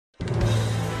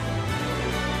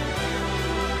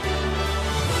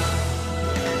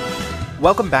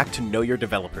Welcome back to Know Your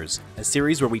Developers, a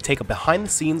series where we take a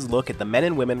behind-the-scenes look at the men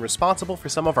and women responsible for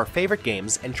some of our favorite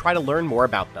games and try to learn more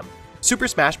about them. Super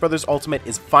Smash Bros. Ultimate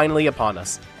is finally upon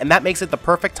us, and that makes it the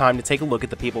perfect time to take a look at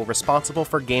the people responsible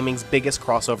for gaming's biggest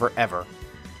crossover ever.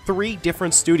 3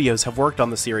 different studios have worked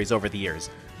on the series over the years,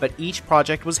 but each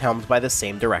project was helmed by the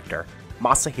same director,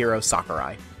 Masahiro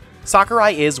Sakurai.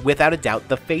 Sakurai is, without a doubt,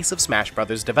 the face of Smash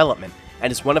Bros. Development, and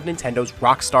is one of Nintendo's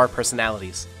rockstar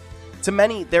personalities. To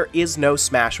many, there is no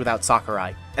Smash without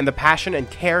Sakurai, and the passion and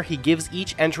care he gives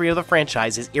each entry of the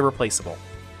franchise is irreplaceable.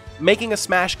 Making a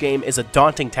Smash game is a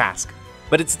daunting task,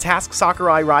 but it's a task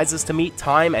Sakurai rises to meet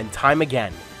time and time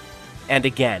again. And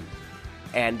again.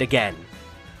 And again.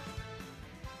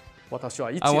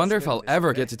 I wonder if I'll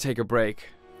ever get to take a break.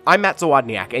 I'm Matt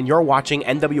Zawodniak, and you're watching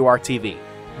NWR TV.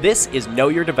 This is Know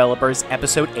Your Developers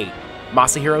Episode 8,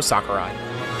 Masahiro Sakurai.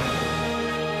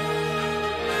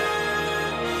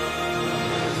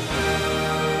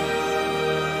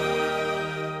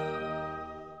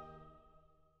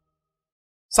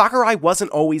 Sakurai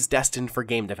wasn't always destined for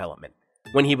game development.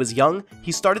 When he was young,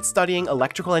 he started studying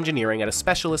electrical engineering at a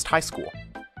specialist high school.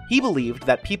 He believed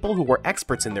that people who were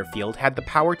experts in their field had the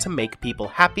power to make people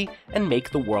happy and make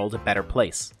the world a better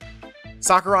place.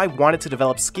 Sakurai wanted to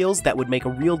develop skills that would make a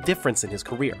real difference in his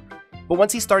career. But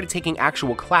once he started taking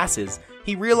actual classes,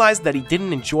 he realized that he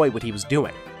didn't enjoy what he was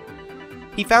doing.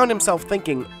 He found himself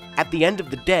thinking, at the end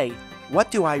of the day, what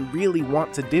do I really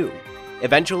want to do?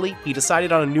 Eventually, he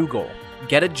decided on a new goal: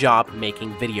 get a job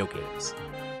making video games.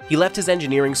 He left his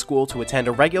engineering school to attend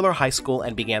a regular high school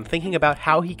and began thinking about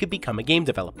how he could become a game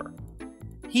developer.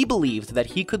 He believed that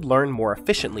he could learn more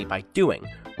efficiently by doing,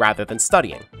 rather than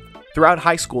studying. Throughout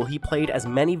high school, he played as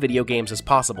many video games as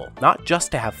possible, not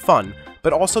just to have fun,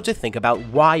 but also to think about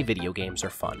why video games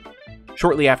are fun.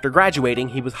 Shortly after graduating,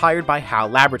 he was hired by HAL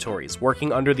Laboratories,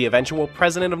 working under the eventual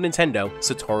president of Nintendo,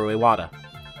 Satoru Iwata.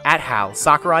 At HAL,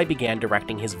 Sakurai began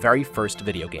directing his very first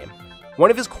video game. One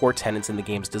of his core tenets in the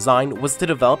game's design was to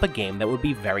develop a game that would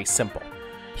be very simple.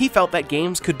 He felt that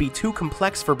games could be too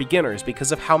complex for beginners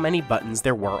because of how many buttons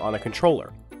there were on a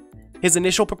controller. His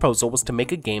initial proposal was to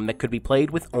make a game that could be played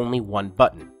with only one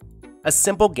button. A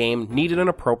simple game needed an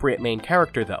appropriate main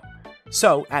character though,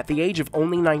 so at the age of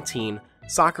only 19,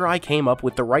 Sakurai came up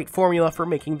with the right formula for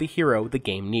making the hero the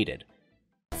game needed.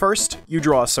 First, you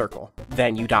draw a circle,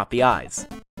 then you dot the eyes.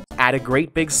 Add a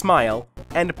great big smile,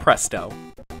 and presto.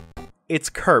 It's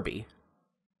Kirby.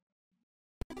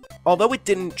 Although it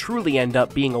didn't truly end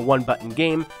up being a one-button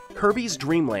game, Kirby's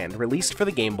Dream Land released for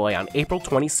the Game Boy on April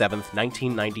 27,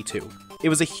 1992. It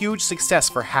was a huge success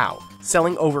for HAL,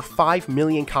 selling over 5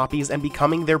 million copies and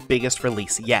becoming their biggest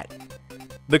release yet.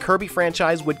 The Kirby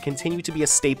franchise would continue to be a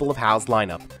staple of HAL's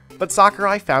lineup, but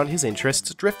Sakurai found his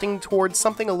interests drifting towards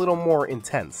something a little more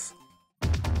intense.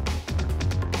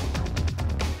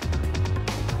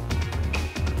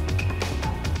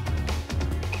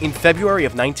 In February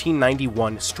of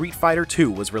 1991, Street Fighter II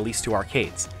was released to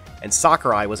arcades, and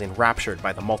Sakurai was enraptured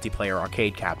by the multiplayer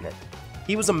arcade cabinet.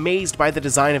 He was amazed by the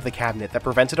design of the cabinet that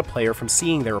prevented a player from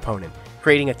seeing their opponent,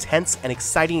 creating a tense and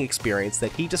exciting experience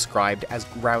that he described as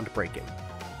groundbreaking.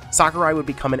 Sakurai would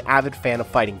become an avid fan of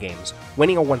fighting games,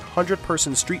 winning a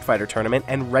 100-person Street Fighter tournament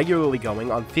and regularly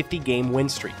going on 50-game win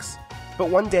streaks. But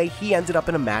one day, he ended up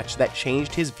in a match that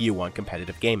changed his view on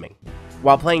competitive gaming.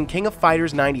 While playing King of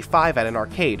Fighters 95 at an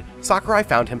arcade, Sakurai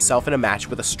found himself in a match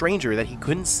with a stranger that he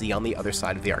couldn't see on the other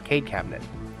side of the arcade cabinet.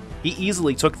 He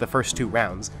easily took the first 2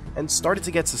 rounds, and started to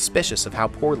get suspicious of how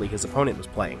poorly his opponent was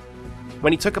playing.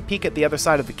 When he took a peek at the other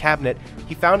side of the cabinet,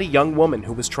 he found a young woman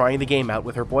who was trying the game out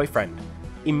with her boyfriend.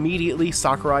 Immediately,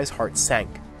 Sakurai's heart sank.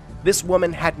 This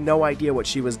woman had no idea what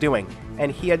she was doing,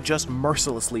 and he had just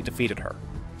mercilessly defeated her.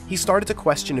 He started to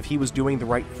question if he was doing the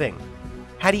right thing.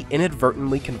 Had he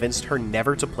inadvertently convinced her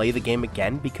never to play the game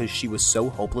again because she was so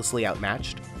hopelessly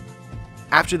outmatched?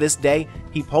 After this day,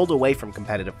 he pulled away from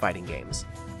competitive fighting games.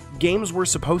 Games were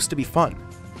supposed to be fun.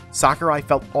 Sakurai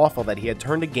felt awful that he had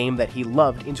turned a game that he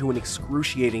loved into an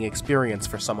excruciating experience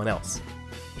for someone else.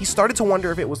 He started to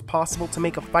wonder if it was possible to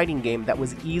make a fighting game that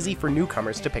was easy for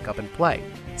newcomers to pick up and play,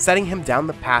 setting him down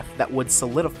the path that would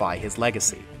solidify his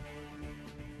legacy.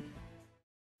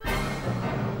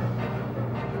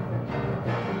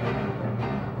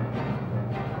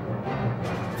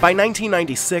 By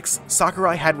 1996,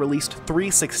 Sakurai had released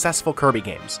 3 successful Kirby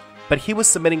games, but he was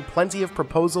submitting plenty of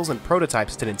proposals and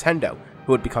prototypes to Nintendo,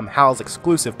 who would become HAL's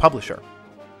exclusive publisher.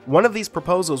 One of these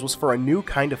proposals was for a new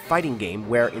kind of fighting game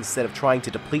where, instead of trying to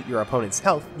deplete your opponent's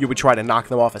health, you would try to knock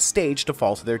them off a stage to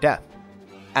fall to their death.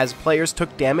 As players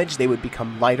took damage, they would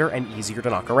become lighter and easier to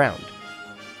knock around.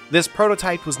 This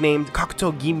prototype was named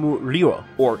Kakuto Gimu Ryo,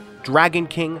 or Dragon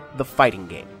King: The Fighting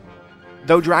Game.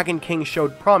 Though Dragon King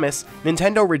showed promise,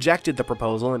 Nintendo rejected the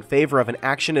proposal in favor of an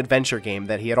action-adventure game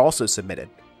that he had also submitted.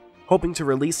 Hoping to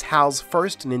release HAL's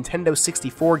first Nintendo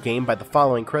 64 game by the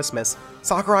following Christmas,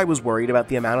 Sakurai was worried about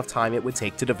the amount of time it would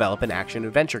take to develop an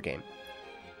action-adventure game.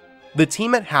 The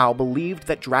team at HAL believed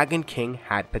that Dragon King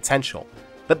had potential,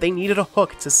 but they needed a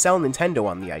hook to sell Nintendo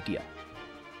on the idea.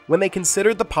 When they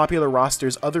considered the popular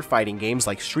rosters other fighting games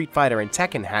like Street Fighter and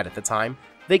Tekken had at the time,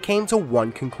 they came to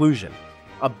one conclusion: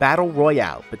 a battle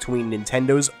royale between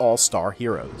Nintendo's all-star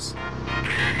heroes.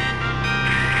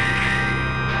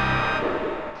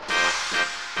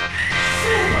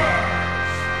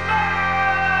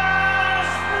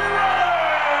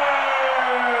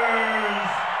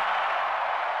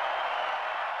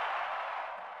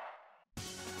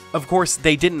 Of course,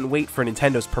 they didn't wait for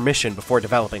Nintendo's permission before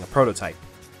developing a prototype.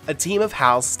 A team of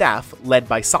HAL's staff, led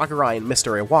by Sakurai and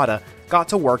Mr. Iwata, got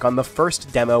to work on the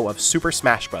first demo of Super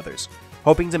Smash Bros.,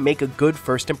 hoping to make a good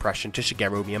first impression to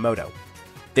Shigeru Miyamoto.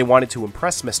 They wanted to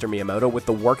impress Mr. Miyamoto with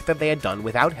the work that they had done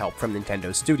without help from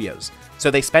Nintendo Studios, so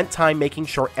they spent time making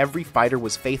sure every fighter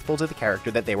was faithful to the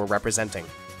character that they were representing.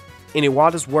 In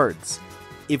Iwata's words,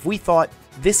 "If we thought,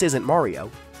 this isn't Mario,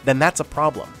 then that's a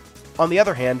problem. On the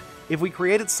other hand, if we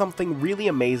created something really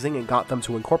amazing and got them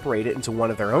to incorporate it into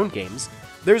one of their own games,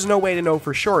 there's no way to know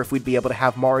for sure if we'd be able to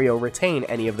have Mario retain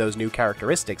any of those new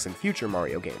characteristics in future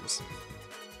Mario games."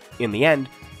 In the end,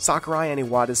 Sakurai and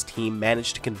Iwata's team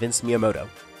managed to convince Miyamoto,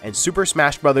 and Super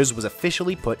Smash Bros. Was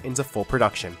officially put into full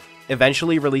production,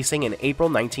 eventually releasing in April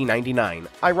 1999,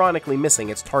 ironically missing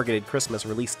its targeted Christmas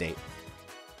release date.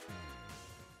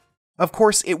 Of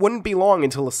course, it wouldn't be long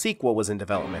until a sequel was in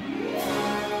development.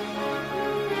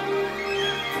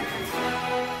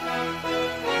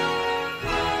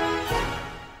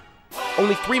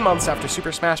 Only 3 months after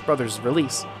Super Smash Bros.'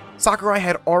 release, Sakurai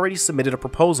had already submitted a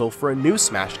proposal for a new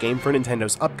Smash game for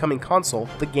Nintendo's upcoming console,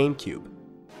 the GameCube.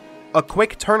 A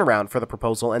quick turnaround for the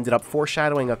proposal ended up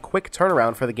foreshadowing a quick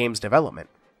turnaround for the game's development.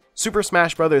 Super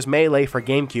Smash Bros. Melee for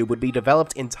GameCube would be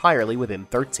developed entirely within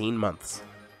 13 months.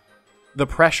 The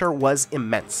pressure was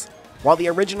immense. While the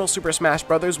original Super Smash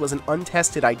Bros. Was an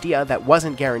untested idea that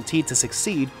wasn't guaranteed to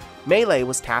succeed, Melee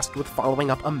was tasked with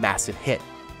following up a massive hit.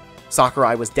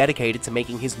 Sakurai was dedicated to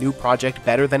making his new project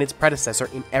better than its predecessor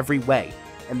in every way,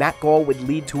 and that goal would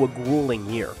lead to a grueling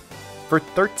year. For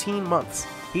 13 months,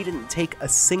 he didn't take a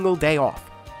single day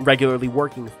off, regularly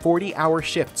working 40-hour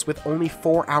shifts with only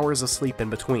 4 hours of sleep in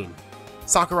between.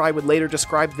 Sakurai would later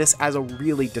describe this as a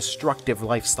really destructive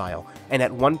lifestyle, and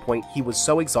at one point he was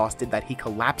so exhausted that he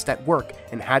collapsed at work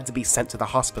and had to be sent to the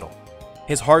hospital.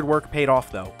 His hard work paid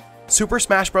off though. Super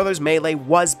Smash Bros. Melee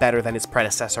was better than its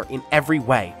predecessor in every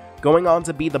way, going on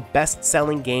to be the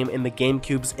best-selling game in the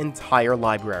GameCube's entire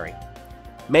library.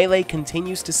 Melee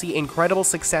continues to see incredible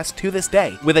success to this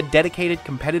day, with a dedicated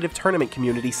competitive tournament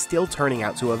community still turning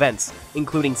out to events,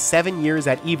 including 7 years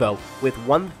at EVO with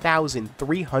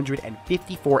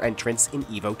 1,354 entrants in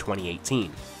EVO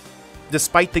 2018.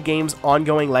 Despite the game's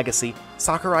ongoing legacy,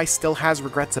 Sakurai still has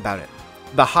regrets about it.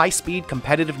 The high-speed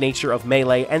competitive nature of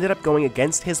Melee ended up going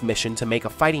against his mission to make a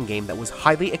fighting game that was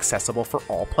highly accessible for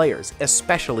all players,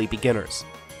 especially beginners.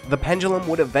 The pendulum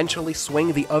would eventually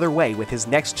swing the other way with his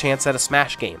next chance at a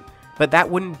Smash game, but that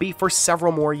wouldn't be for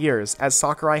several more years, as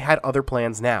Sakurai had other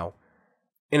plans now.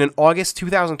 In an August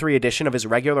 2003 edition of his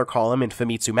regular column in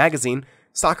Famitsu magazine,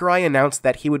 Sakurai announced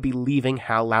that he would be leaving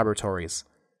HAL Laboratories.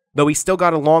 Though he still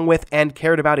got along with and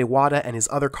cared about Iwata and his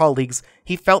other colleagues,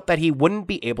 he felt that he wouldn't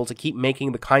be able to keep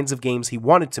making the kinds of games he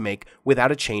wanted to make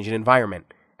without a change in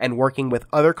environment, and working with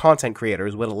other content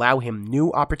creators would allow him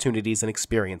new opportunities and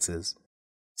experiences.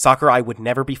 Sakurai would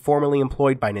never be formally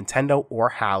employed by Nintendo or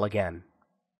HAL again.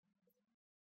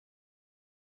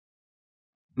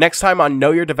 Next time on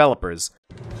Know Your Developers,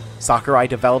 Sakurai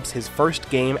develops his first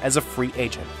game as a free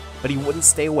agent, but he wouldn't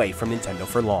stay away from Nintendo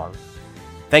for long.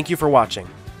 Thank you for watching.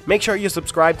 Make sure you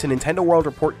subscribe to Nintendo World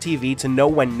Report TV to know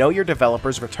when Know Your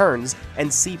Developers returns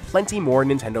and see plenty more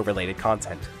Nintendo-related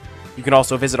content. You can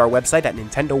also visit our website at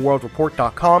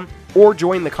nintendoworldreport.com or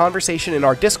join the conversation in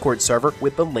our Discord server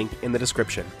with the link in the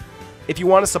description. If you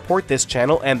want to support this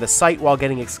channel and the site while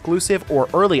getting exclusive or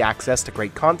early access to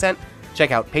great content, check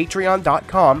out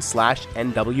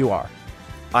patreon.com/NWR.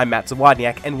 I'm Matt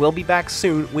Zawodniak, and we'll be back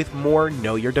soon with more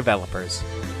Know Your Developers.